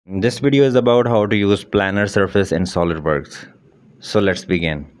This video is about how to use planar surface in SOLIDWORKS. So let's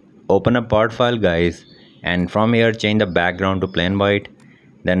begin. Open a part file guys, and from here change the background to plain white.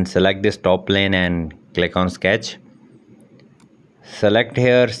 Then select this top plane and click on sketch. Select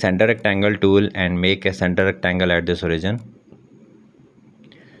here center rectangle tool and make a center rectangle at this origin.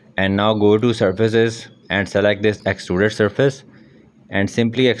 And now go to surfaces and select this extruded surface and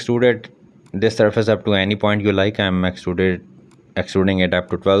simply extrude this surface up to any point you like. I'm extruding it up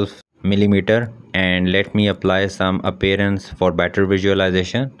to 12 millimeter, and let me apply some appearance for better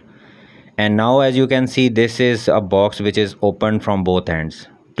visualization. And now as you can see, this is a box which is open from both ends.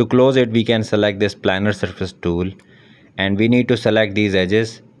 To close it, we can select this planar surface tool and we need to select these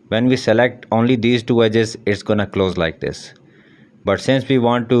edges. When we select only these two edges, it's gonna close like this. But since we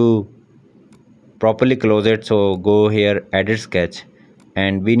want to properly close it, so go here, edit sketch,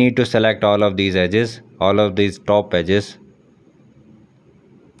 and we need to select all of these edges, all of these top edges.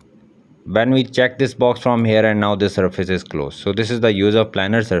 When we check this box from here, and now this surface is closed. So this is the use of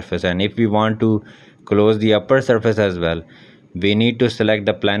planar surface. And if we want to close the upper surface as well, we need to select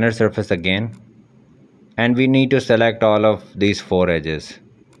the planar surface again, and we need to select all of these 4 edges,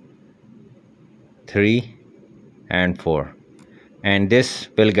 3 and 4, and this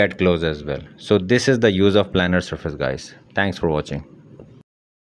will get closed as well. So this is the use of planar surface guys. Thanks for watching.